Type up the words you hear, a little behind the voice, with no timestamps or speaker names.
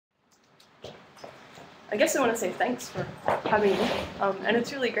I guess I want to say thanks for having me, and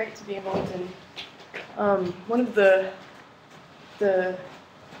it's really great to be involved in one of the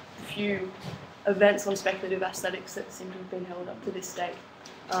few events on speculative aesthetics that seem to have been held up to this date.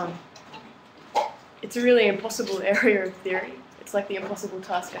 It's a really impossible area of theory. It's like the impossible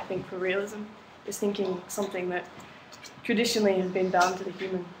task, I think, for realism, is thinking something that traditionally has been bound to the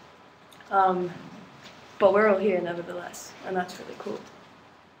human. But we're all here nevertheless, and that's really cool.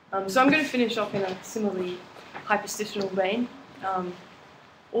 So I'm going to finish off in a similarly hypostational vein,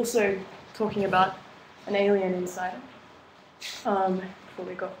 also talking about an alien insider, before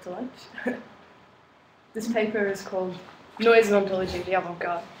we got to lunch. This paper is called Noise and Ontology, the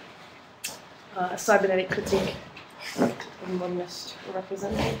Avant-Garde, a cybernetic critique of modernist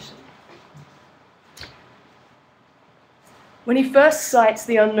representation. When he first sights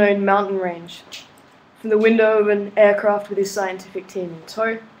the unknown mountain range from the window of an aircraft with his scientific team in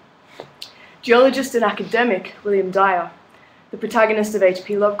tow, geologist and academic William Dyer, the protagonist of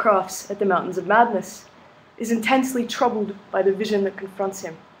H.P. Lovecraft's At the Mountains of Madness, is intensely troubled by the vision that confronts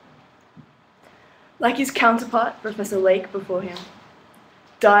him. Like his counterpart, Professor Lake, before him,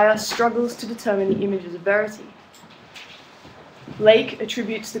 Dyer struggles to determine the image's verity. Lake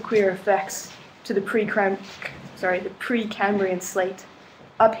attributes the queer effects to the pre-Cambrian slate,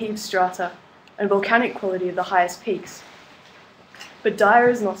 upheaved strata, and volcanic quality of the highest peaks. But Dyer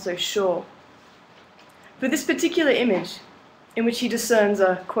is not so sure. For this particular image, in which he discerns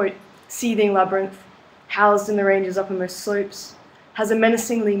a, quote, seething labyrinth, housed in the range's uppermost slopes, has a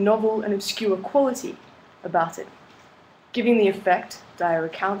menacingly novel and obscure quality about it, giving the effect, Dyer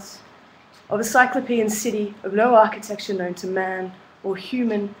recounts, of a cyclopean city of no architecture known to man or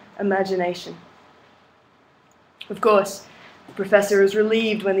human imagination. Of course, the professor is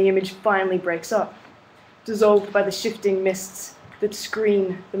relieved when the image finally breaks up, dissolved by the shifting mists that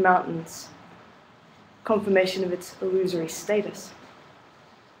screen the mountains, confirmation of its illusory status.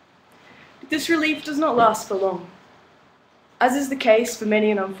 But this relief does not last for long. As is the case for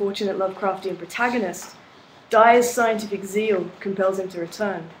many an unfortunate Lovecraftian protagonist, Dyer's scientific zeal compels him to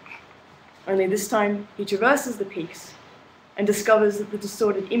return. Only this time he traverses the peaks and discovers that the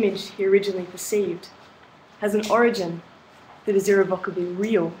distorted image he originally perceived has an origin that is irrevocably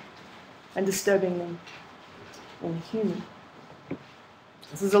real and disturbingly inhuman.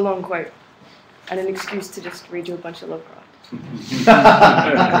 This is a long quote, and an excuse to just read you a bunch of Lovecraft.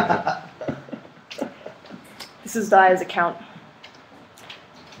 This is Dyer's account.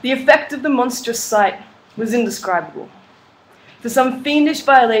 The effect of the monstrous sight was indescribable, for some fiendish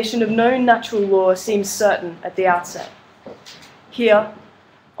violation of known natural law seems certain at the outset. Here,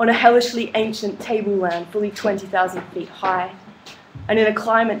 on a hellishly ancient tableland fully 20,000 feet high, and in a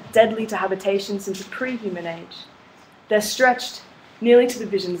climate deadly to habitation since the pre-human age, there stretched, nearly to the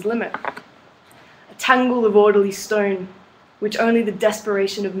vision's limit, a tangle of orderly stone, which only the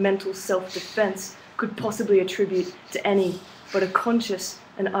desperation of mental self-defense could possibly attribute to any but a conscious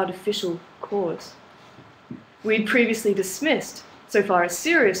and artificial cause. We had previously dismissed, so far as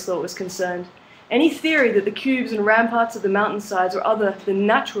serious thought was concerned, any theory that the cubes and ramparts of the mountainsides were other than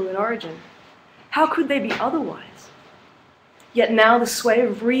natural in origin. How could they be otherwise? Yet now the sway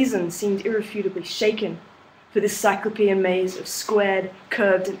of reason seemed irrefutably shaken, for this cyclopean maze of squared,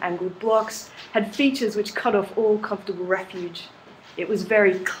 curved, and angled blocks had features which cut off all comfortable refuge. It was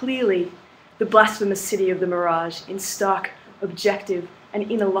very clearly the blasphemous city of the mirage in stark, objective, and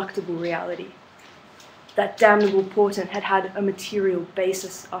ineluctable reality. That damnable portent had had a material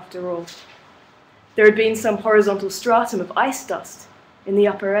basis after all. There had been some horizontal stratum of ice dust in the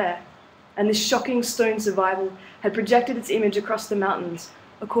upper air, and this shocking stone survival had projected its image across the mountains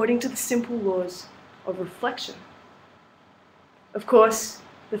according to the simple laws of reflection. Of course,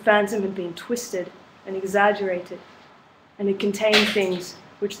 the phantom had been twisted and exaggerated, and it contained things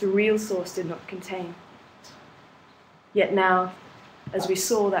which the real source did not contain. Yet now, as we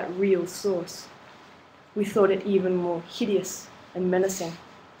saw that real source, we thought it even more hideous and menacing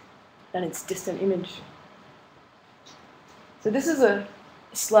than its distant image. So this is a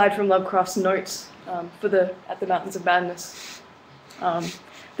slide from Lovecraft's notes for At the Mountains of Madness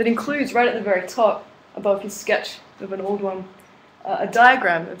that includes, right at the very top, above his sketch of an old one, a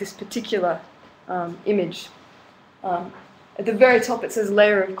diagram of this particular image. At the very top it says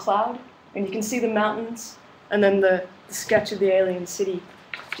layer of cloud, and you can see the mountains, and then the sketch of the alien city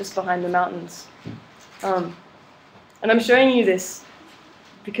just behind the mountains. And I'm showing you this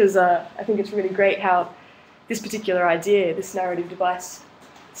because I think it's really great how this particular idea, this narrative device,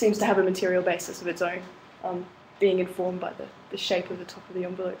 seems to have a material basis of its own, being informed by the shape of the top of the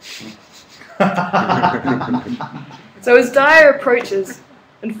envelope. So as Dyer approaches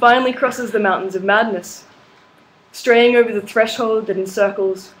and finally crosses the mountains of madness, straying over the threshold that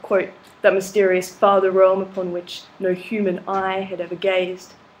encircles, quote, that mysterious farther realm upon which no human eye had ever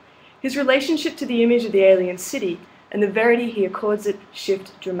gazed. His relationship to the image of the alien city and the verity he accords it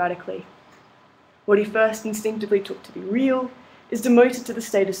shift dramatically. What he first instinctively took to be real is demoted to the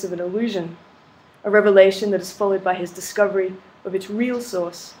status of an illusion, a revelation that is followed by his discovery of its real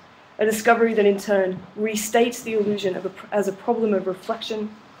source, a discovery that in turn restates the illusion as a problem of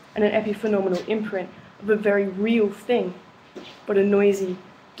reflection and an epiphenomenal imprint of a very real thing, but a noisy,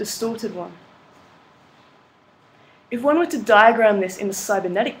 distorted one. If one were to diagram this in a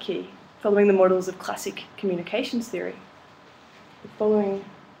cybernetic key, following the models of classic communications theory, the following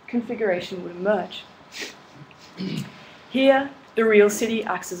configuration would emerge. Here, the real city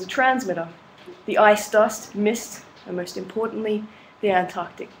acts as a transmitter. The ice dust, mist, and most importantly, the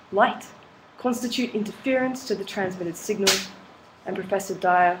Antarctic light constitute interference to the transmitted signal, and Professor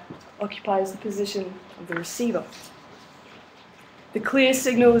Dyer occupies the position of the receiver. The clear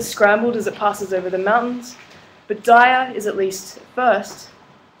signal is scrambled as it passes over the mountains, but Dyer is, at least at first,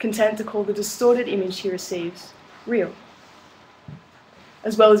 content to call the distorted image he receives real,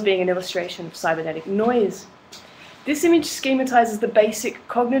 as well as being an illustration of cybernetic noise. This image schematizes the basic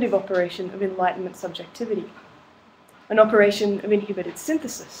cognitive operation of Enlightenment subjectivity, an operation of inhibited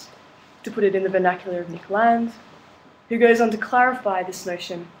synthesis, to put it in the vernacular of Nick Land, who goes on to clarify this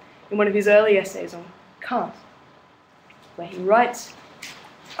notion in one of his early essays on Kant, where he writes,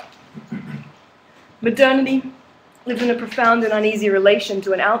 "Modernity lives in a profound and uneasy relation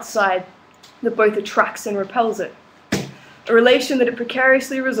to an outside that both attracts and repels it, a relation that it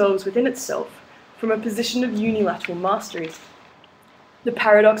precariously resolves within itself from a position of unilateral mastery. The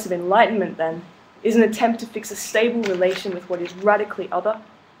paradox of Enlightenment, then, is an attempt to fix a stable relation with what is radically other,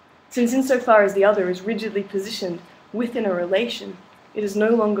 since insofar as the other is rigidly positioned within a relation, it is no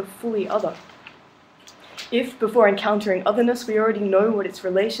longer fully other. If, before encountering otherness, we already know what its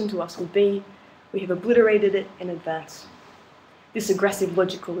relation to us will be, we have obliterated it in advance. This aggressive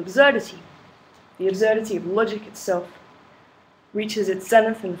logical absurdity, the absurdity of logic itself, reaches its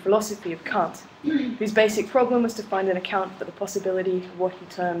zenith in the philosophy of Kant, whose basic problem was to find an account for the possibility of what he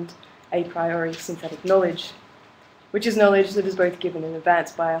termed a priori synthetic knowledge, which is knowledge that is both given in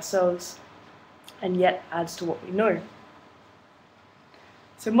advance by ourselves and yet adds to what we know.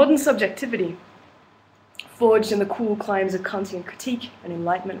 So modern subjectivity, forged in the cool climes of Kantian critique and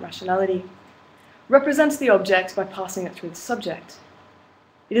Enlightenment rationality, represents the object by passing it through the subject.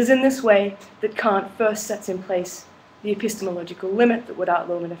 It is in this way that Kant first sets in place the epistemological limit that would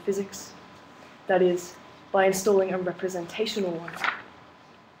outlaw metaphysics, that is, by installing a representational one.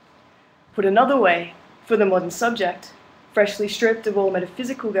 Put another way, for the modern subject, freshly stripped of all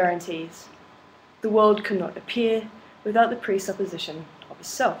metaphysical guarantees, the world cannot appear without the presupposition of a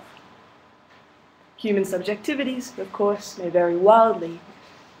self. Human subjectivities, of course, may vary wildly,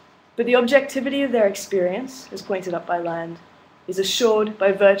 but the objectivity of their experience, as pointed out by Land, is assured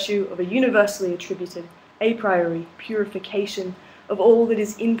by virtue of a universally attributed a priori purification of all that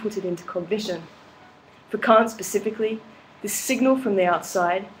is inputted into cognition. For Kant specifically, this signal from the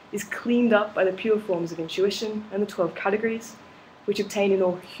outside is cleaned up by the pure forms of intuition and the 12 categories, which obtain in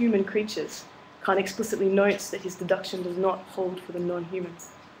all human creatures. Kant explicitly notes that his deduction does not hold for the non-human,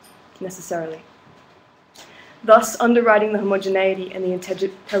 necessarily, thus underwriting the homogeneity and the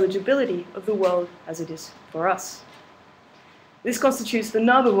intelligibility of the world as it is for us. This constitutes the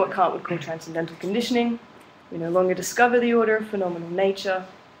nub of what Kant would call transcendental conditioning. We no longer discover the order of phenomenal nature,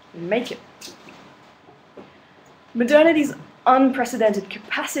 we make it. Modernity's unprecedented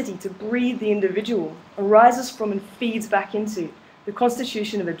capacity to breed the individual arises from and feeds back into the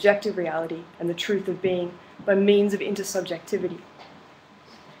constitution of objective reality and the truth of being by means of intersubjectivity.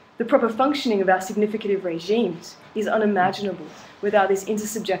 The proper functioning of our significative regimes is unimaginable without this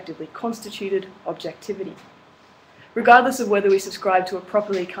intersubjectively constituted objectivity. Regardless of whether we subscribe to a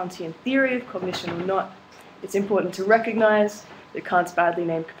properly Kantian theory of cognition or not, it's important to recognize that Kant's badly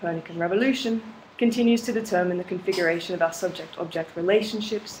named Copernican revolution continues to determine the configuration of our subject-object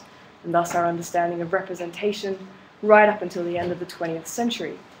relationships, and thus our understanding of representation right up until the end of the 20th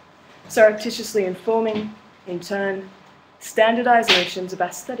century, surreptitiously informing, in turn, standardized notions of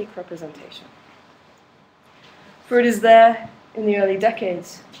aesthetic representation. For it is there, in the early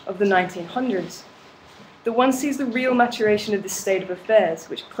decades of the 1900s, that one sees the real maturation of this state of affairs,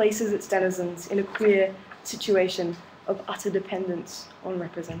 which places its denizens in a queer situation of utter dependence on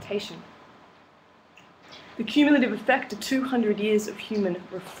representation. The cumulative effect of 200 years of human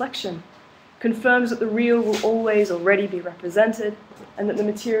reflection confirms that the real will always already be represented, and that the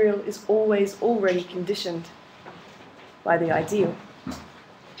material is always already conditioned by the ideal.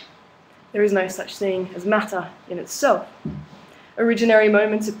 There is no such thing as matter in itself. Originary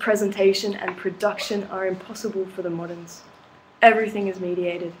moments of presentation and production are impossible for the moderns. Everything is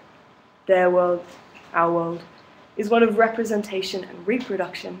mediated. Their world, our world, is one of representation and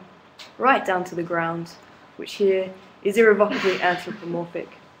reproduction, right down to the ground, which here is irrevocably anthropomorphic,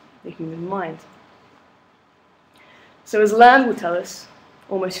 the human mind. So as Land will tell us,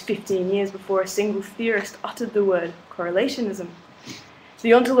 almost 15 years before a single theorist uttered the word correlationism,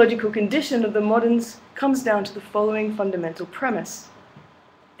 the ontological condition of the moderns comes down to the following fundamental premise.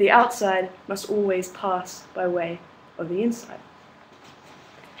 The outside must always pass by way of the inside.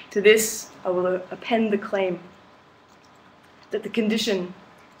 To this, I will append the claim that the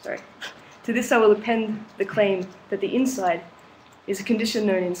inside is a condition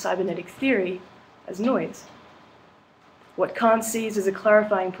known in cybernetic theory as noise. What Kant sees as a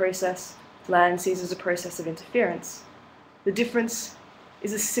clarifying process, Land sees as a process of interference. The difference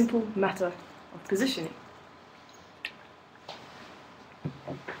is a simple matter of positioning.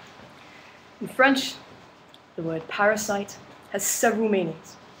 In French, the word parasite has several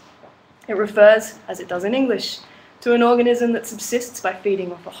meanings. It refers, as it does in English, to an organism that subsists by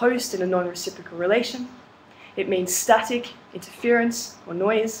feeding off a host in a non-reciprocal relation. It means static, interference, or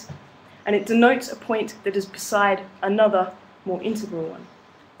noise, and it denotes a point that is beside another, more integral one,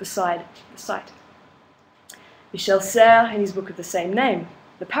 beside the site. Michel Serres, in his book of the same name,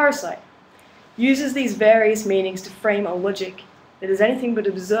 The Parasite, uses these various meanings to frame a logic that is anything but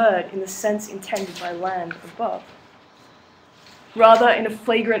absurd in the sense intended by Land above. Rather, in a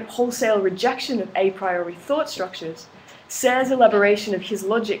flagrant wholesale rejection of a priori thought structures, Serres' elaboration of his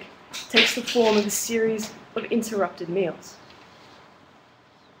logic takes the form of a series of interrupted meals.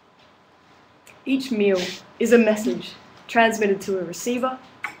 Each meal is a message transmitted to a receiver,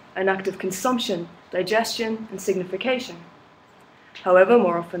 an act of consumption, digestion, and signification. However,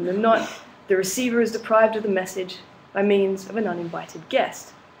 more often than not, the receiver is deprived of the message by means of an uninvited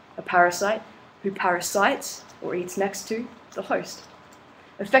guest, a parasite who parasites or eats next to the host,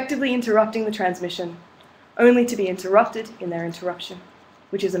 effectively interrupting the transmission, only to be interrupted in their interruption,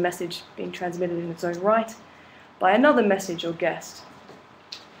 which is a message being transmitted in its own right by another message or guest.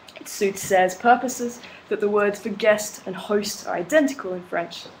 It suits Serres' purposes that the words for guest and host are identical in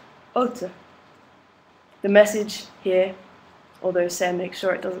French, hôte. The message here, although Serres makes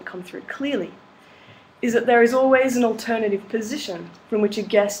sure it doesn't come through clearly, is that there is always an alternative position from which a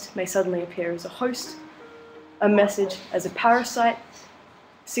guest may suddenly appear as a host, a message as a parasite,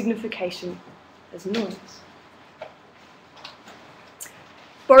 signification as noise.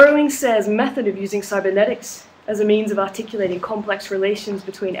 Borrowing Serres' method of using cybernetics as a means of articulating complex relations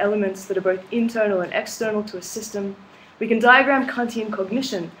between elements that are both internal and external to a system, we can diagram Kantian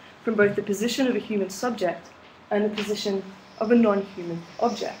cognition from both the position of a human subject and the position of a non-human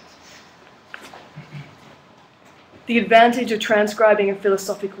object. The advantage of transcribing a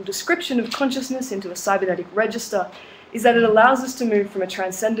philosophical description of consciousness into a cybernetic register is that it allows us to move from a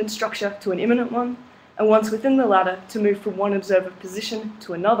transcendent structure to an immanent one, and once within the latter, to move from one observer position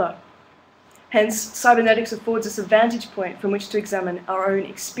to another. Hence, cybernetics affords us a vantage point from which to examine our own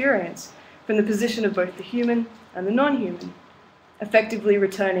experience from the position of both the human and the non-human, effectively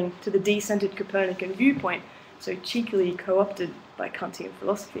returning to the decentered Copernican viewpoint so cheekily co-opted by Kantian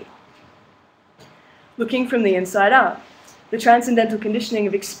philosophy. Looking from the inside out, the transcendental conditioning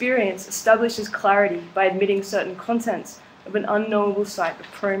of experience establishes clarity by admitting certain contents of an unknowable site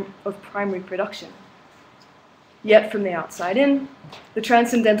of primary production. Yet from the outside in, the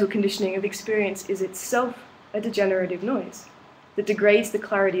transcendental conditioning of experience is itself a degenerative noise that degrades the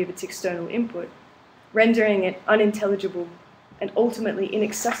clarity of its external input, rendering it unintelligible and ultimately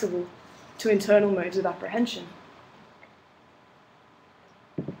inaccessible to internal modes of apprehension.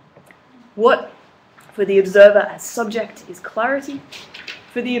 What for the observer as subject is clarity,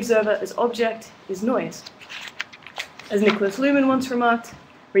 for the observer as object is noise. As Nicholas Luhmann once remarked,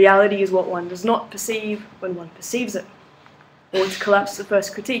 reality is what one does not perceive when one perceives it. Or to collapse the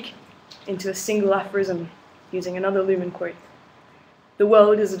first critique into a single aphorism using another Luhmann quote, the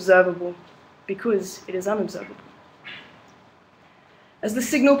world is observable because it is unobservable. As the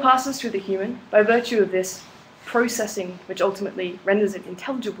signal passes through the human, by virtue of this processing which ultimately renders it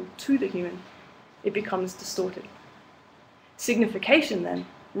intelligible to the human, it becomes distorted. Signification, then,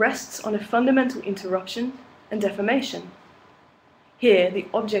 rests on a fundamental interruption and deformation. Here, the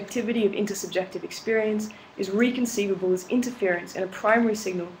objectivity of intersubjective experience is reconceivable as interference in a primary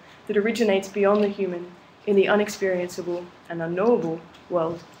signal that originates beyond the human in the unexperienceable and unknowable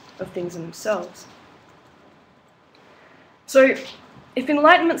world of things in themselves. So, if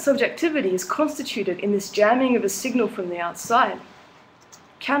Enlightenment subjectivity is constituted in this jamming of a signal from the outside,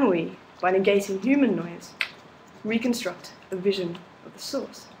 can we, by negating human noise, reconstruct a vision of the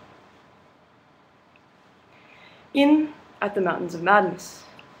source. In At the Mountains of Madness,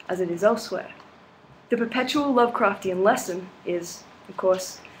 as it is elsewhere, the perpetual Lovecraftian lesson is, of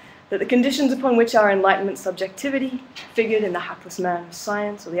course, that the conditions upon which our Enlightenment subjectivity, figured in the hapless man of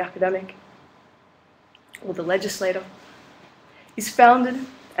science or the academic or the legislator, is founded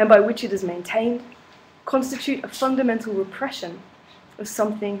and by which it is maintained, constitute a fundamental repression of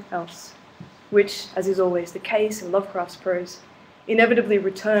something else, which, as is always the case in Lovecraft's prose, inevitably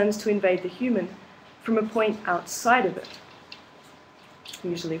returns to invade the human from a point outside of it,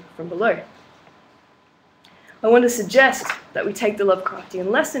 usually from below. I want to suggest that we take the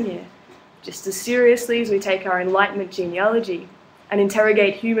Lovecraftian lesson here just as seriously as we take our Enlightenment genealogy and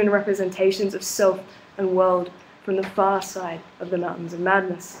interrogate human representations of self and world from the far side of the Mountains of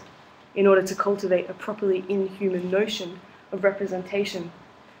Madness, in order to cultivate a properly inhuman notion of representation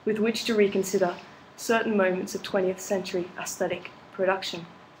with which to reconsider certain moments of 20th century aesthetic production.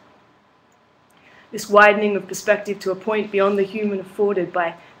 This widening of perspective to a point beyond the human afforded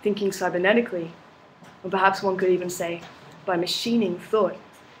by thinking cybernetically, or perhaps one could even say by machining thought,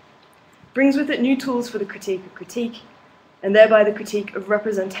 brings with it new tools for the critique of critique, and thereby the critique of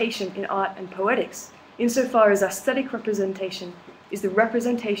representation in art and poetics, insofar as aesthetic representation is the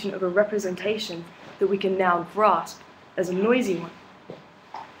representation of a representation that we can now grasp as a noisy one.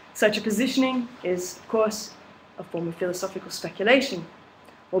 Such a positioning is, of course, a form of philosophical speculation,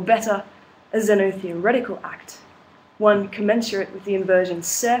 or better, a xenotheoretical act, one commensurate with the inversion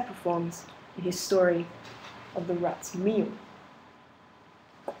Serre performs in his story of the rat's meal.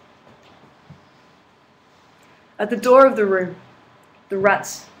 At the door of the room, the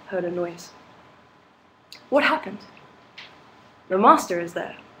rats heard a noise. What happened? The master is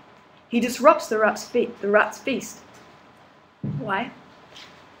there. He disrupts the rat's feast. Why?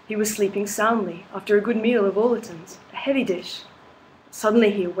 He was sleeping soundly after a good meal of ortolans, a heavy dish.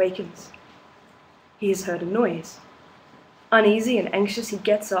 Suddenly he awakens. He has heard a noise. Uneasy and anxious, he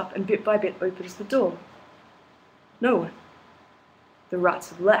gets up and bit by bit opens the door. No one. The rats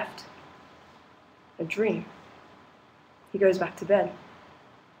have left. A dream. He goes back to bed.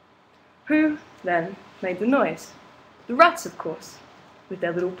 Who, then, made the noise? The rats, of course, with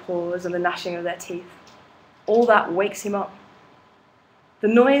their little paws and the gnashing of their teeth. All that wakes him up. The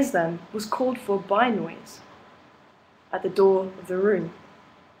noise, then, was called for by noise. At the door of the room,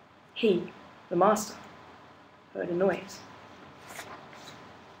 he, the master, heard a noise.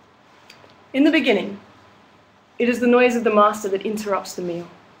 In the beginning, it is the noise of the master that interrupts the meal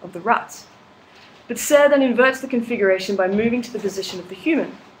of the rats. But Serre then inverts the configuration by moving to the position of the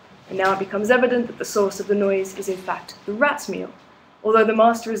human, and now it becomes evident that the source of the noise is in fact the rat's meal, although the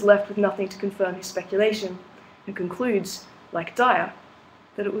master is left with nothing to confirm his speculation, and concludes, like Dyer,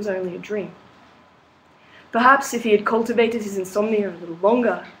 that it was only a dream. Perhaps if he had cultivated his insomnia a little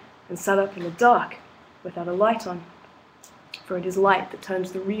longer and sat up in the dark without a light on, for it is light that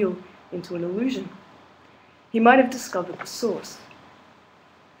turns the real into an illusion, he might have discovered the source,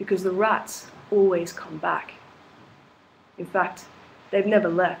 because the rats always come back. In fact, they've never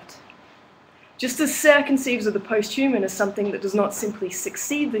left. Just as Serre conceives of the post-human as something that does not simply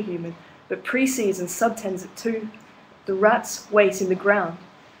succeed the human, but precedes and subtends it too, the rats wait in the ground,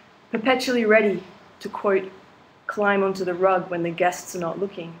 perpetually ready to, quote, climb onto the rug when the guests are not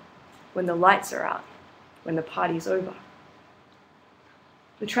looking, when the lights are out, when the party's over.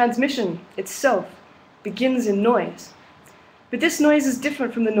 The transmission itself begins in noise, but this noise is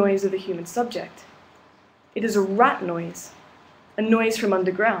different from the noise of the human subject. It is a rat noise, a noise from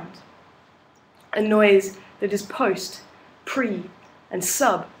underground, a noise that is post, pre, and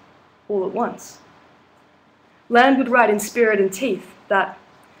sub all at once. Land would write in Spirit and Teeth that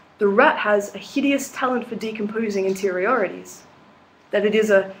the rat has a hideous talent for decomposing interiorities, that it is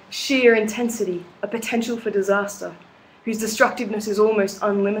a sheer intensity, a potential for disaster, whose destructiveness is almost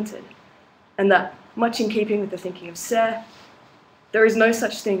unlimited, and that, much in keeping with the thinking of Serre, there is no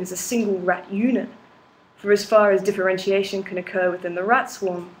such thing as a single rat unit, for as far as differentiation can occur within the rat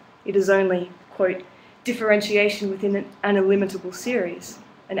swarm, it is only, quote, differentiation within an illimitable series,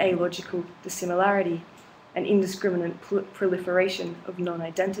 an alogical dissimilarity, an indiscriminate proliferation of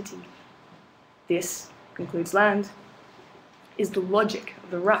non-identity. This, concludes Land, is the logic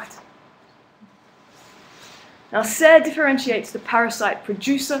of the rat. Now, Serre differentiates the parasite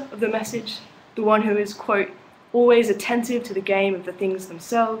producer of the message, the one who is, quote, always attentive to the game of the things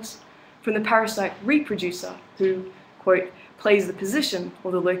themselves, from the parasite reproducer who, quote, plays the position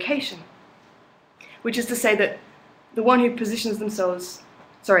or the location, which is to say that the one who positions themselves,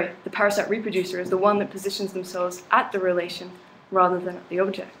 the parasite reproducer is the one that positions themselves at the relation rather than at the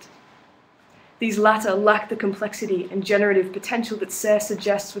object. These latter lack the complexity and generative potential that Sayre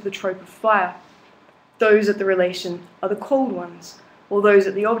suggests with the trope of fire. Those at the relation are the cold ones, while those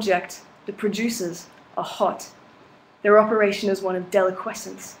at the object, the producers, are hot. Their operation is one of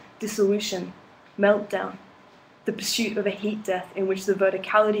deliquescence, dissolution, meltdown, the pursuit of a heat death in which the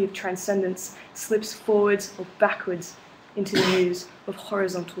verticality of transcendence slips forwards or backwards into the muse of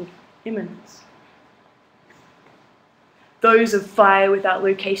horizontal immanence. Those of fire without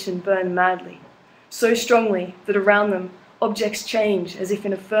location burn madly, so strongly that around them objects change as if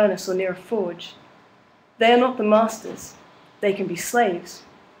in a furnace or near a forge. They are not the masters, they can be slaves,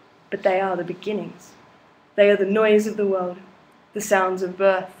 but they are the beginnings. They are the noise of the world, the sounds of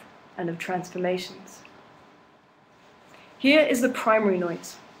birth and of transformations. Here is the primary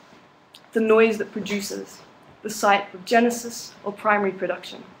noise, the noise that produces, the site of genesis or primary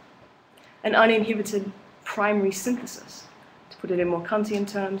production, an uninhibited primary synthesis, to put it in more Kantian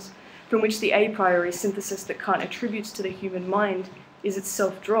terms, from which the a priori synthesis that Kant attributes to the human mind is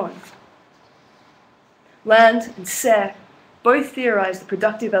itself drawn. Land and Sayre both theorize the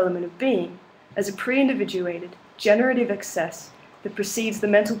productive element of being as a pre-individuated, generative excess that precedes the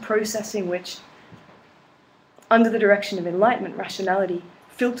mental processing which, under the direction of enlightenment rationality,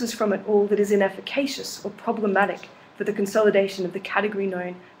 filters from it all that is inefficacious or problematic for the consolidation of the category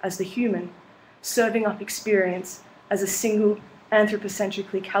known as the human, serving up experience as a single,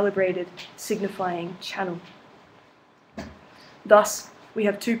 anthropocentrically calibrated, signifying channel. Thus, we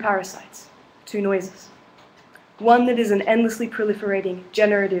have two parasites, two noises. One that is an endlessly proliferating,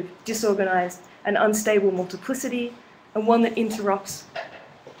 generative, disorganized, and unstable multiplicity, and one that interrupts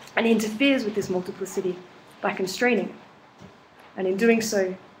and interferes with this multiplicity by constraining it, and in doing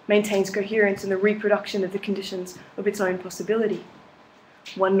so, maintains coherence in the reproduction of the conditions of its own possibility.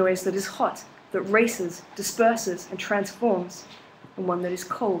 One noise that is hot, that races, disperses, and transforms, and one that is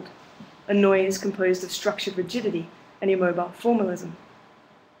cold, a noise composed of structured rigidity and immobile formalism.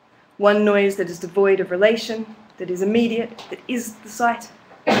 One noise that is devoid of relation, that is immediate, that is the site,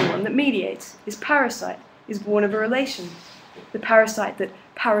 and one that mediates, is parasite, is born of a relation, the parasite that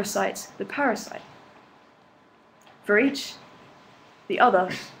parasites the parasite. For each, the other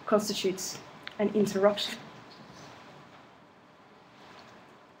constitutes an interruption.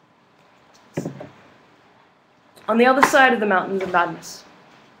 On the other side of the mountains of madness,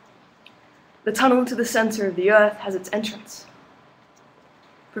 the tunnel to the center of the earth has its entrance.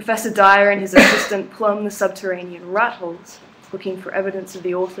 Professor Dyer and his assistant plumb the subterranean rat holes, looking for evidence of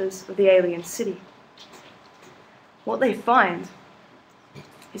the authors of the alien city. What they find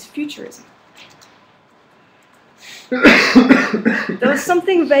is futurism. There was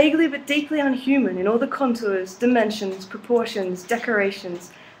something vaguely but deeply unhuman in all the contours, dimensions, proportions,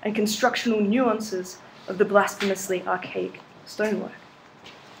 decorations, and constructional nuances of the blasphemously archaic stonework.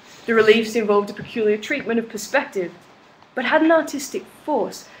 The reliefs involved a peculiar treatment of perspective, but had an artistic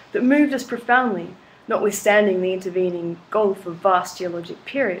force that moved us profoundly, notwithstanding the intervening gulf of vast geologic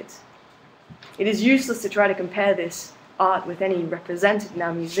periods. It is useless to try to compare this art with any represented in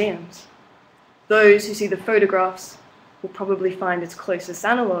our museums. Those who see the photographs will probably find its closest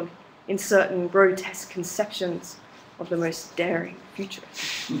analogue in certain grotesque conceptions of the most daring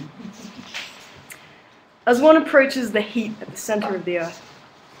futurists. As one approaches the heat at the center of the earth,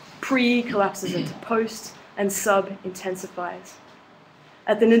 pre collapses into post and sub intensifies.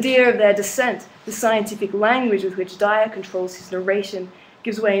 At the nadir of their descent, the scientific language with which Dyer controls his narration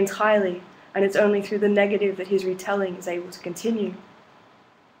gives way entirely, and it's only through the negative that his retelling is able to continue.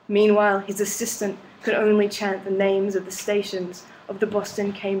 Meanwhile, his assistant could only chant the names of the stations of the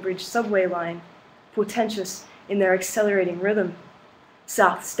Boston-Cambridge subway line, portentous in their accelerating rhythm.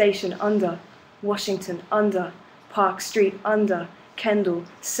 South Station under, Washington under, Park Street under, Kendall,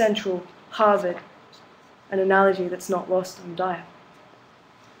 Central, Harvard, an analogy that's not lost on Dyer.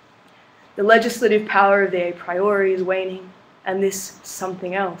 The legislative power of the a priori is waning, and this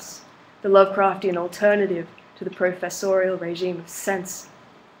something else, the Lovecraftian alternative to the professorial regime of sense,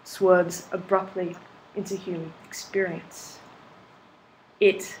 swerves abruptly into human experience.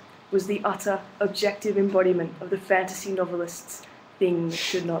 It was the utter objective embodiment of the fantasy novelist's thing that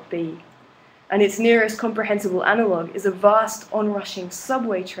should not be, and its nearest comprehensible analogue is a vast onrushing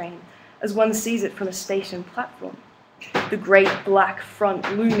subway train as one sees it from a station platform, the great black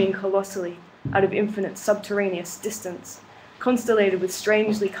front looming colossally out of infinite subterraneous distance, constellated with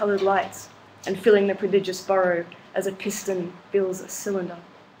strangely coloured lights, and filling the prodigious burrow as a piston fills a cylinder.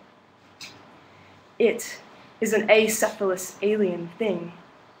 It is an acephalous alien thing,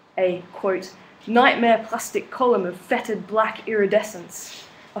 a, quote, nightmare plastic column of fetid black iridescence,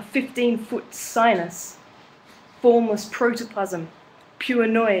 a 15-foot sinus, formless protoplasm, pure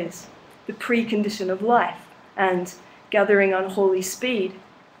noise, the precondition of life, and, gathering unholy speed,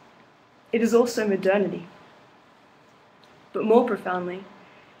 it is also modernity. But more profoundly,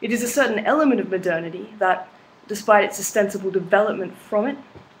 it is a certain element of modernity that, despite its ostensible development from it,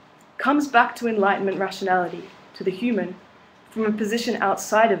 comes back to Enlightenment rationality, to the human, from a position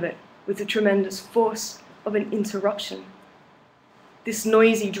outside of it, with the tremendous force of an interruption. This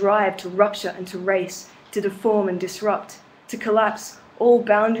noisy drive to rupture and to race, to deform and disrupt, to collapse all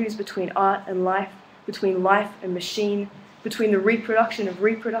boundaries between art and life, between life and machine, between the reproduction of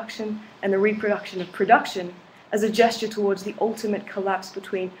reproduction and the reproduction of production, as a gesture towards the ultimate collapse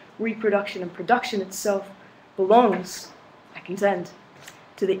between reproduction and production itself, belongs, I contend,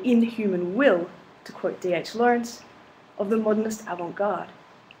 to the inhuman will, to quote D.H. Lawrence, of the modernist avant-garde,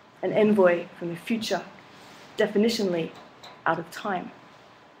 an envoy from the future, definitionally out of time.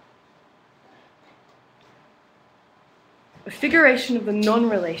 A figuration of the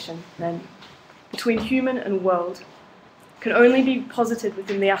non-relation, then, between human and world can only be posited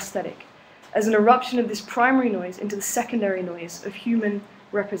within the aesthetic as an eruption of this primary noise into the secondary noise of human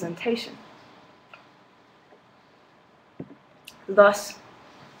representation. Thus,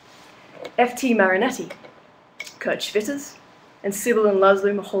 F.T. Marinetti, Kurt Schwitters, and Sybil and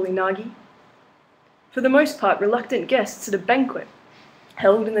Laszlo Moholy-Nagy, for the most part reluctant guests at a banquet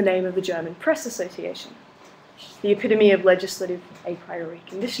held in the name of the German Press Association, the epitome of legislative a priori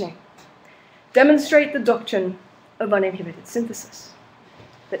conditioning, demonstrate the doctrine of uninhibited synthesis,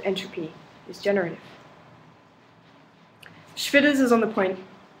 that entropy is generative. Schwitters is on the point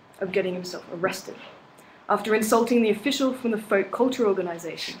of getting himself arrested after insulting the official from the folk culture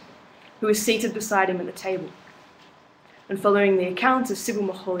organization who was seated beside him at the table, and following the account of Sybil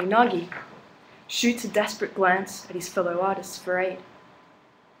Moholy-Nagy, shoots a desperate glance at his fellow artists for aid.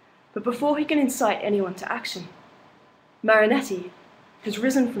 But before he can incite anyone to action, Marinetti has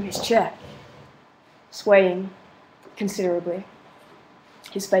risen from his chair, swaying considerably,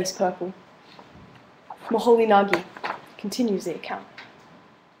 his face purple. Moholy-Nagy continues the account.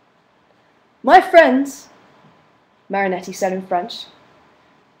 "My friends," Marinetti said in French,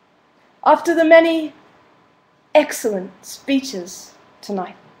 "after the many excellent speeches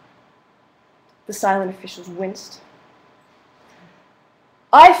tonight," the silent officials winced,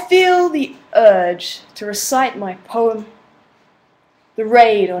 "I feel the urge to recite my poem, The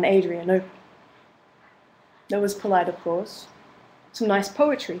Raid on Adrianople." There was polite applause. Some nice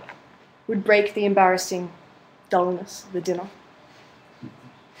poetry would break the embarrassing dullness of the dinner.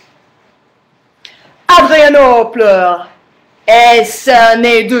 Adrianople est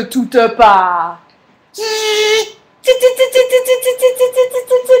cerné de toutes parts.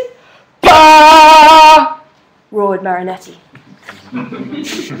 Bah! Roared Marinetti.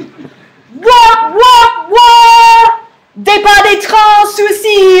 Wah, wah, wah! Départ des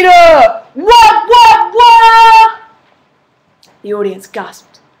transsuicides! Wah, wah, wah! The audience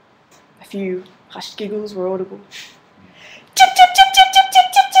gasped. A few hushed giggles were audible. Chip, chip, chip, chip, chip, chip,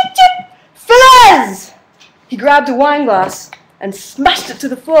 chip, chip, chip! Falaise! He grabbed a wine glass and smashed it to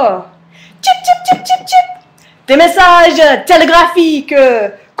the floor. Chip, chip, chip, chip, chip! Des messages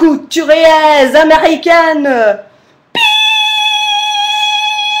télégraphiques, couturières américaines.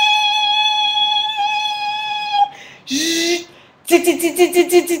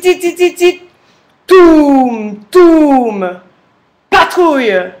 Toum, toum,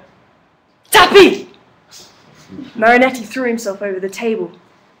 patrouille, tapis. Marinetti threw himself over the table.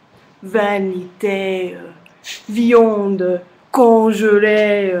 Vanité, viande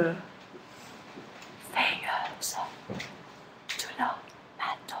congelée, veilleuse de la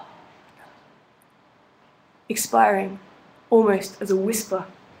Madone. Expiring almost as a whisper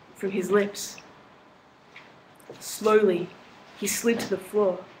from his lips. Slowly, he slid to the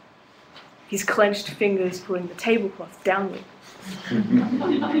floor, his clenched fingers pulling the tablecloth downward.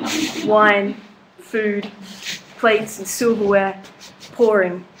 Wine, food, plates and silverware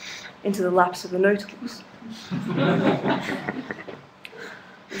pouring into the laps of the notables.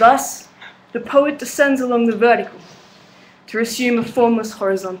 Thus, the poet descends along the vertical to assume a formless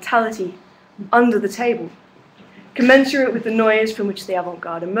horizontality under the table, commensurate with the noise from which the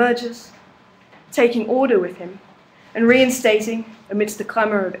avant-garde emerges, taking order with him and reinstating, amidst the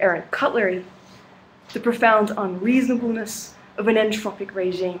clamour of errant cutlery, the profound unreasonableness of an entropic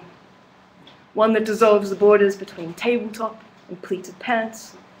regime, one that dissolves the borders between tabletop and pleated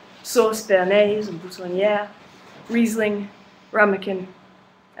pants, sauce béarnaise and boutonnière, Riesling, ramekin,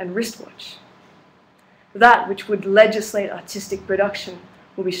 and wristwatch. That which would legislate artistic production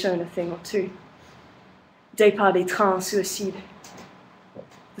will be shown a thing or two. Départ des trains suicides.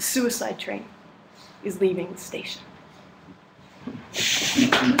 The suicide train is leaving the station.